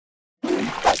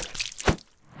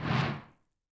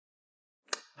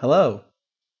Hello.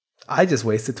 I just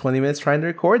wasted 20 minutes trying to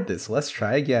record this. Let's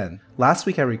try again. Last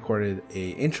week I recorded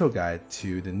an intro guide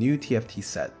to the new TFT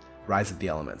set, Rise of the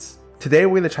Elements. Today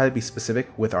we're going to try to be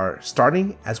specific with our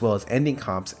starting as well as ending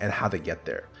comps and how to get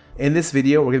there. In this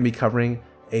video we're going to be covering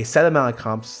a set amount of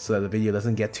comps so that the video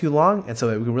doesn't get too long and so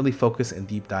that we can really focus and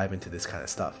deep dive into this kind of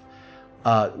stuff.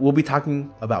 We'll be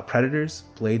talking about Predators,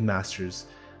 Blade Masters,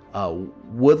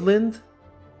 Woodland,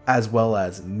 as well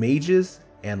as Mages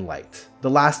and Light. The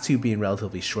last two being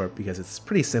relatively short because it's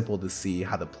pretty simple to see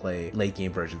how to play late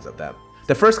game versions of them.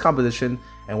 The first composition,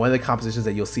 and one of the compositions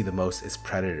that you'll see the most, is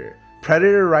Predator.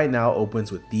 Predator right now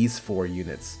opens with these four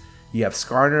units. You have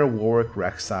Scarra, Warwick,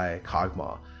 Rek'Sai,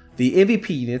 Kog'Maw. The MVP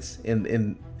units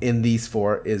in these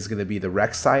four is going to be the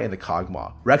Rek'Sai and the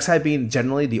Kog'Maw. Rek'Sai being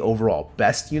generally the overall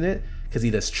best unit because he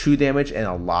does true damage and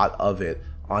a lot of it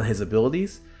on his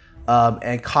abilities.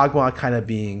 And Kog'Maw kind of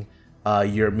being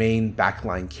your main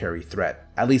backline carry threat,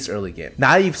 at least early game.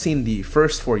 Now you've seen the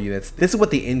first four units, this is what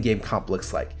the in-game comp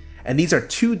looks like. And these are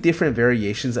two different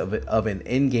variations of an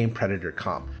in-game Predator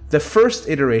comp. The first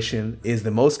iteration is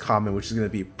the most common, which is going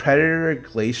to be Predator,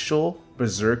 Glacial,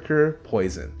 Berserker,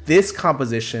 Poison. This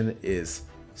composition is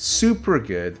super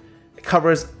good. It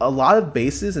covers a lot of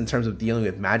bases in terms of dealing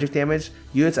with magic damage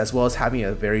units, as well as having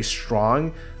a very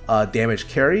strong damage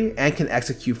carry and can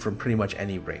execute from pretty much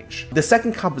any range. The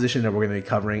second composition that we're going to be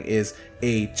covering is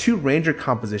a 2 ranger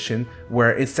composition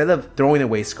where instead of throwing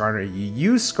away Skarner, you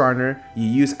use Skarner, you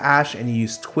use Ashe, and you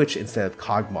use Twitch instead of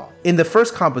Kog'Maw. In the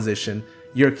first composition,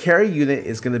 your carry unit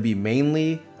is going to be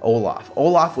mainly Olaf.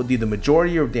 Olaf will do the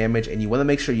majority of damage and you want to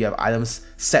make sure you have items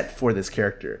set for this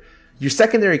character. Your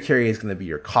secondary carry is going to be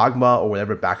your Kog'Maw or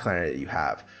whatever backliner that you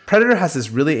have. Predator has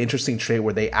this really interesting trait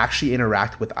where they actually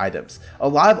interact with items. A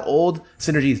lot of old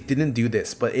synergies didn't do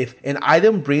this, but if an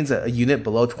item brings a unit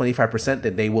below 25%,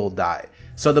 then they will die.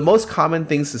 So the most common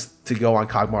things to go on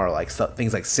Kog'Maw are like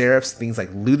things like Seraphs, things like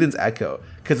Luden's Echo,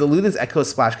 because the Luden's Echo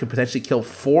splash could potentially kill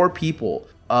 4 people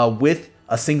with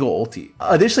a single ulti.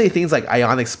 Additionally, things like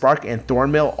Ionic Spark and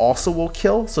Thornmail also will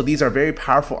kill, so these are very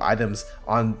powerful items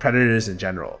on Predators in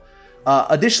general.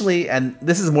 Additionally, and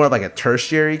this is more of like a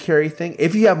tertiary carry thing,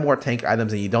 if you have more tank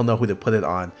items and you don't know who to put it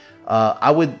on,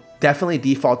 I would definitely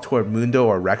default toward Mundo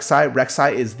or Rek'Sai.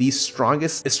 Rek'Sai is the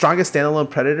strongest standalone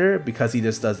Predator because he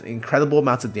just does incredible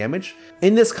amounts of damage.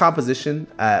 In this composition,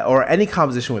 or any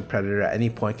composition with Predator at any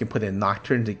point can put in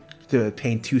Nocturne to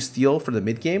obtain 2 steal for the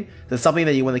mid game. That's something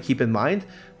that you want to keep in mind.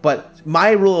 But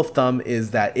my rule of thumb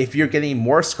is that if you're getting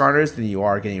more Skarners than you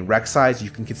are getting Rek'Sais,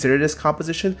 you can consider this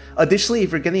composition. Additionally,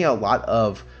 if you're getting a lot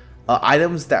of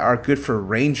items that are good for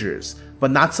Rangers,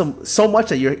 but not so much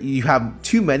that you have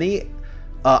too many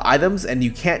items and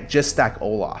you can't just stack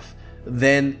Olaf,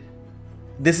 then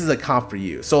this is a comp for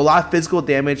you. So a lot of physical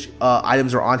damage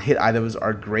items or on-hit items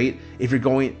are great if you're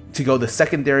going to go the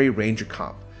secondary Ranger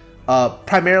comp.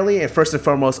 Primarily and first and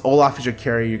foremost, Olaf is your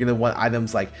carry. You're going to want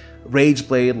items like Rage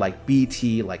Blade, like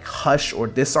BT, like Hush or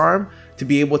Disarm to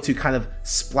be able to kind of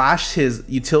splash his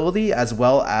utility as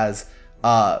well as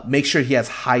make sure he has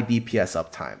high DPS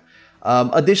uptime.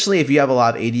 Additionally, if you have a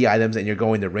lot of AD items and you're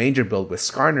going the Ranger build with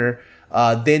Skarner,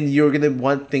 then you're going to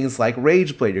want things like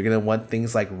Rage Blade. You're going to want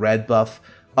things like Red Buff.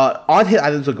 On-hit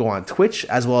items will go on Twitch,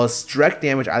 as well as direct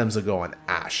damage items will go on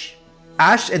Ashe.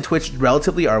 Ashe and Twitch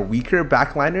relatively are weaker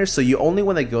backliners, so you only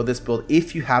want to go this build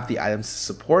if you have the items to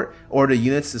support or the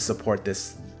units to support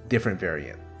this different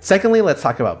variant. Secondly, let's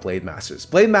talk about Blade Masters.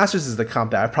 Blade Masters is the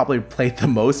comp that I've probably played the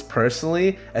most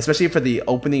personally, especially for the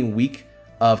opening week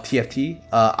of TFT.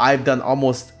 I've done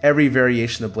almost every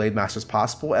variation of Blade Masters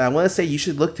possible, and I want to say you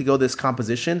should look to go this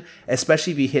composition,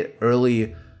 especially if you hit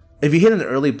early. If you hit an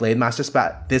early Blade Master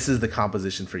spat, this is the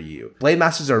composition for you. Blade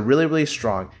Masters are really, really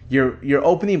strong. Your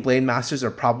opening Blade Masters are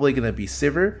probably going to be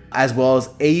Sivir, as well as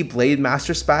a Blade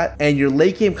Master spat, and your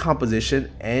late game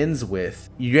composition ends with,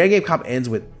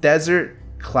 Desert,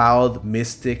 Cloud,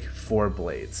 Mystic, 4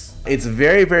 Blades. It's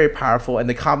very, very powerful, and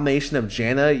the combination of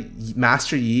Janna,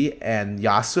 Master Yi, and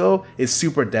Yasuo is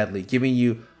super deadly, giving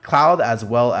you Cloud as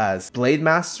well as Blade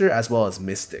Master as well as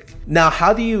Mystic. Now,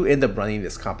 how do you end up running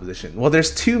this composition? Well,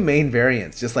 there's 2 main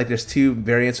variants, just like there's 2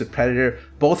 variants with Predator.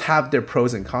 Both have their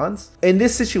pros and cons. In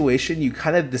this situation, you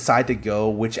kind of decide to go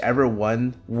whichever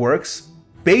one works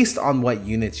based on what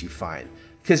units you find.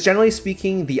 Because generally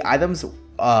speaking, the items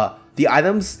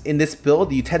in this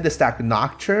build, you tend to stack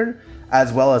Nocturne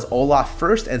as well as Olaf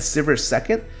first and Sivir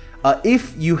second.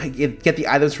 If you get the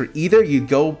items for either, you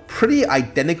go pretty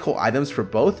identical items for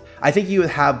both. I think you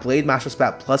would have Blade Master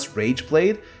Spat plus Rage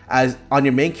Blade as on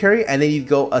your main carry, and then you'd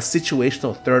go a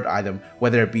situational third item,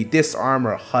 whether it be Disarm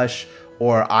or Hush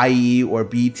or IE or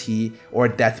BT or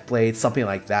Deathblade, something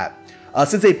like that.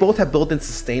 Since they both have built-in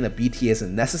sustain, a BT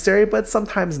isn't necessary, but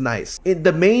sometimes nice.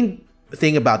 The main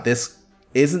thing about this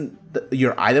isn't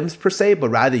your items per se, but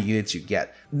rather the units you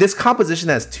get. This composition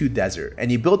has 2 desert,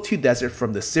 and you build 2 desert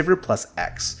from the Sivir plus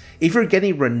X. If you're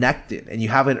getting Renekton and you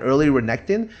have an early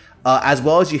Renekton, as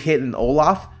well as you hit an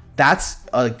Olaf, that's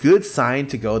a good sign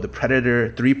to go the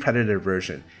Predator 3 Predator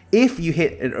version. If you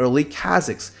hit an early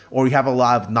Kha'Zix or you have a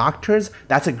lot of Nocturnes,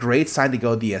 that's a great sign to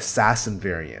go the Assassin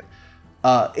variant.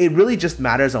 It really just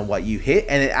matters on what you hit,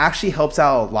 and it actually helps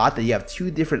out a lot that you have 2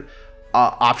 different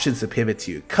options to pivot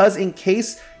to, because in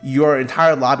case your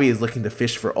entire lobby is looking to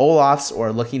fish for Olafs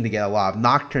or looking to get a lot of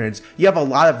Nocturnes, you have a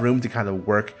lot of room to kind of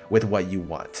work with what you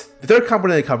want. The third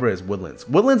component to cover is Woodlands.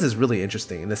 Woodlands is really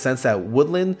interesting in the sense that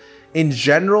Woodland in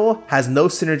general has no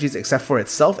synergies except for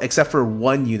itself, except for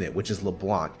one unit, which is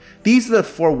LeBlanc. These are the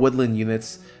 4 Woodland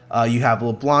units. You have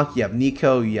LeBlanc, you have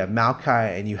Nico, you have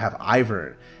Maokai, and you have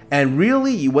Ivern. And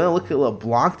really, you want to look at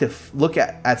LeBlanc to look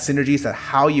at synergies at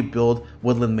how you build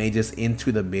Woodland mages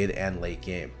into the mid and late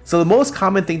game. So the most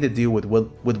common thing to do with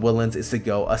Woodlands is to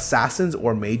go Assassins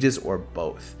or Mages or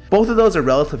both. Both of those are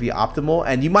relatively optimal,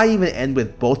 and you might even end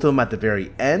with both of them at the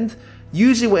very end.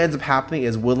 Usually what ends up happening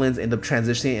is Woodlands end up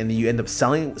transitioning and you end up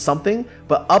selling something,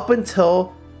 but up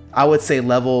until I would say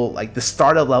level, like the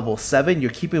start of level 7,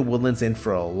 you're keeping Woodlands in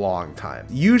for a long time.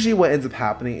 Usually what ends up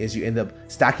happening is you end up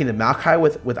stacking the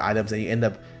Maokai with items, and you end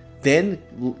up then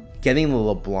getting the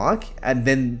LeBlanc and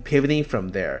then pivoting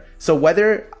from there. So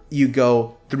whether you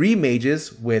go 3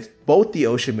 mages with both the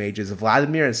Ocean mages,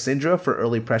 Vladimir and Syndra for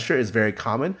early pressure is very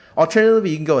common.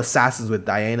 Alternatively, you can go Assassins with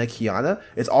Diana, Kiana.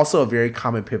 It's also a very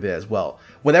common pivot as well.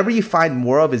 Whatever you find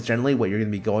more of is generally what you're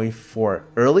going to be going for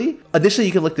early. Additionally,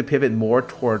 you can look to pivot more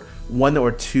toward 1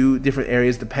 or 2 different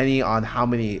areas depending on how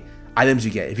many items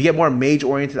you get. If you get more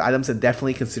mage-oriented items, then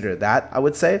definitely consider that, I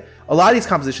would say. A lot of these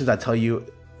compositions I tell you,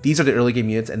 these are the early game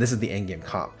units and this is the end game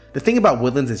comp. The thing about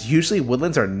Woodlands is usually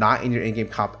Woodlands are not in your end game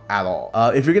comp at all.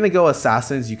 If you're going to go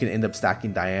Assassins, you can end up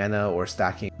stacking Diana or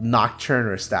stacking Nocturne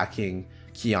or stacking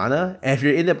Kiana. And if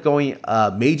you end up going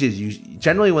mages, you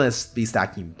generally want to be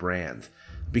stacking Brand,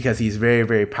 because he's very,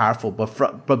 very powerful.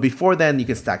 But before then, you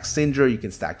can stack Syndra, you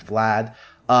can stack Vlad.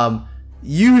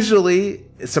 Usually,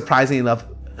 surprisingly enough,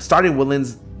 starting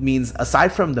Woodlands means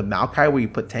aside from the Maokai where you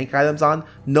put tank items on,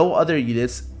 no other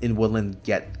units in Woodland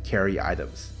get carry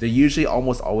items. They're usually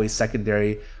almost always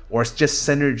secondary or it's just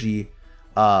synergy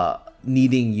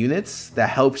needing units that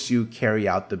helps you carry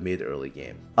out the mid-early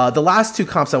game. The last 2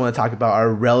 comps I want to talk about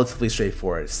are relatively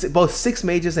straightforward. Both 6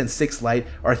 mages and 6 light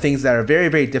are things that are very,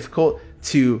 very difficult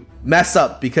to mess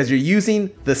up because you're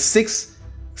using the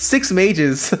 6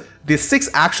 mages, the 6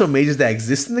 actual mages that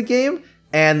exist in the game,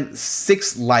 and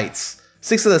 6 lights.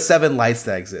 6 of the 7 lights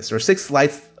that exist, or 6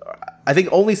 lights, I think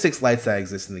only 6 lights that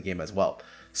exist in the game as well.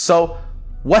 So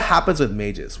what happens with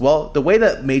mages? Well, the way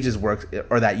that mages work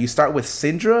are that you start with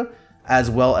Syndra,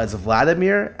 as well as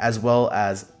Vladimir, as well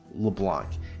as LeBlanc.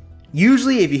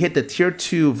 Usually if you hit the tier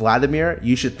 2 Vladimir,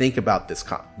 you should think about this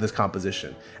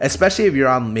composition, especially if you're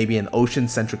on maybe an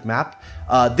ocean-centric map.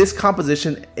 This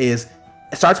composition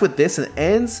starts with this and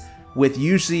ends with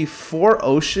usually 4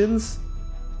 oceans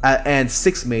and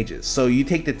 6 mages. So you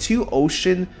take the 2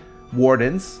 ocean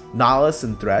wardens, Nautilus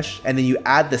and Thresh, and then you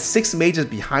add the 6 mages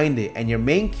behind it, and your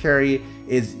main carry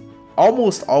is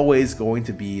almost always going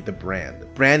to be the Brand.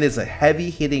 Brand is a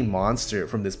heavy hitting monster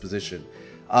from this position.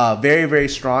 Very, very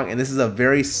strong, and this is a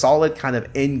very solid kind of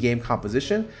in-game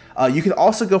composition. You can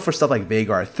also go for stuff like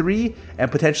Veigar 3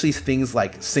 and potentially things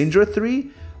like Syndra 3,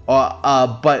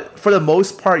 but for the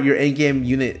most part, your in-game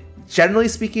unit, generally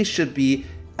speaking, should be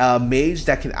a mage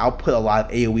that can output a lot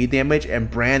of AoE damage,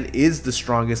 and Brand is the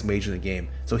strongest mage in the game.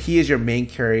 So he is your main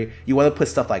carry. You want to put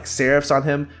stuff like Seraphs on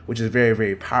him, which is very,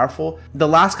 very powerful. The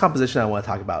last composition I want to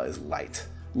talk about is Light.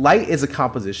 Light is a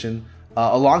composition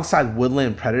alongside Woodland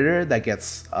and Predator that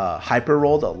gets hyper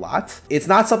rolled a lot. It's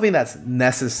not something that's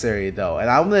necessary though, and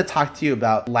I'm going to talk to you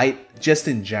about Light just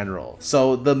in general.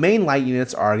 So the main Light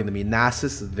units are going to be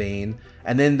Nasus, Vayne,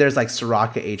 and then there's like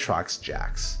Soraka, Aatrox,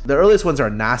 Jax. The earliest ones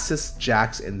are Nasus,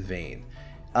 Jax, and Vayne.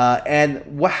 And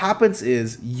what happens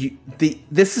is,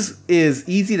 this is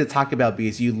easy to talk about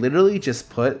because you literally just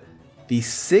put the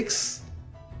 6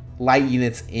 Light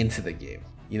units into the game.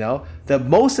 You know, the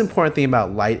most important thing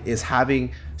about Light is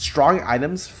having strong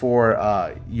items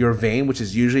for your Vayne, which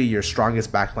is usually your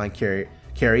strongest backline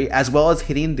carry, as well as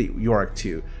hitting the Yorick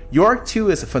 2. Yorick 2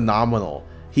 is phenomenal.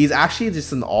 He's actually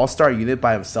just an all-star unit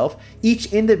by himself.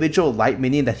 Each individual Light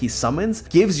minion that he summons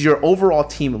gives your overall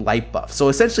team Light buff. So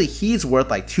essentially he's worth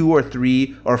like 2 or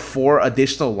 3 or 4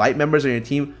 additional Light members on your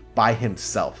team by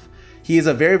himself. He is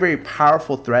a very, very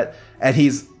powerful threat, and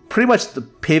he's pretty much the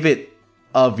pivot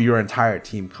of your entire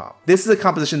team comp. This is a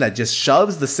composition that just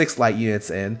shoves the 6 light units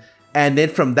in, and then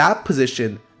from that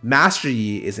position, Master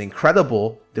Yi is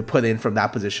incredible to put in from that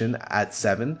position at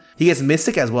 7. He gets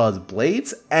Mystic as well as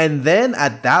Blades, and then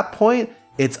at that point,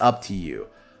 it's up to you.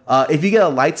 If you get a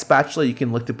light spatula, you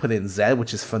can look to put in Zed,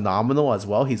 which is phenomenal as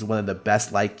well. He's one of the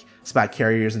best light spat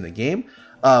carriers in the game.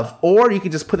 Or you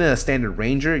can just put in a standard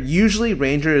Ranger. Usually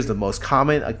Ranger is the most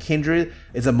common. A Kindred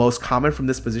is the most common from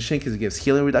this position because it gives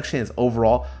healing reduction. It's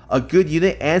overall a good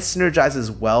unit and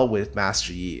synergizes well with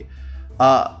Master Yi.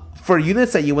 For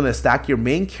units that you want to stack, your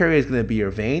main carrier is going to be your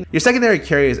Vayne. Your secondary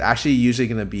carrier is actually usually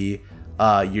going to be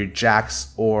your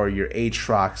Jax or your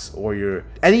Aatrox or your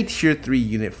any tier 3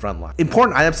 unit frontline.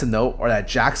 Important items to note are that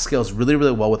Jax scales really,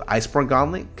 really well with Iceborne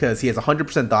Gauntlet because he has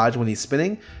 100% dodge when he's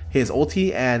spinning his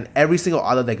ulti, and every single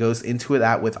auto that goes into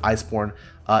it with Iceborne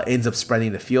ends up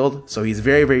spreading the field, so he's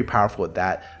very, very powerful with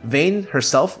that. Vayne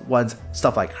herself runs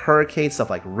stuff like Hurricane, stuff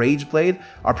like Rage Blade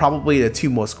are probably the 2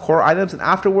 most core items, and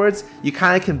afterwards you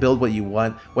kind of can build what you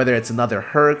want, whether it's another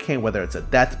Hurricane, whether it's a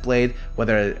Death Blade,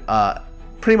 whether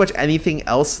pretty much anything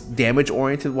else damage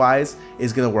oriented wise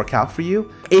is going to work out for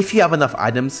you. If you have enough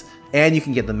items and you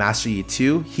can get the Master Yi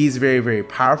too, he's very, very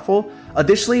powerful.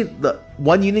 Additionally, the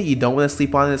one unit you don't want to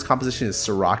sleep on in this composition is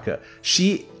Soraka.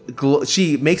 She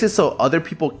makes it so other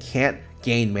people can't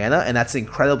gain mana, and that's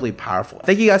incredibly powerful.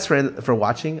 Thank you guys for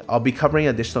watching. I'll be covering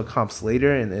additional comps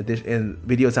later in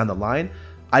videos down the line.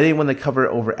 I didn't want to cover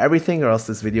over everything or else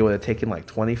this video would have taken like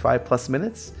 25 plus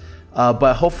minutes.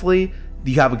 But hopefully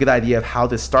you have a good idea of how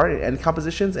to start and end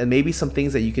compositions, and maybe some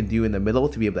things that you can do in the middle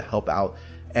to be able to help out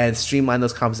and streamline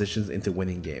those compositions into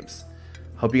winning games.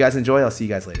 Hope you guys enjoy. I'll see you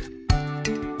guys later.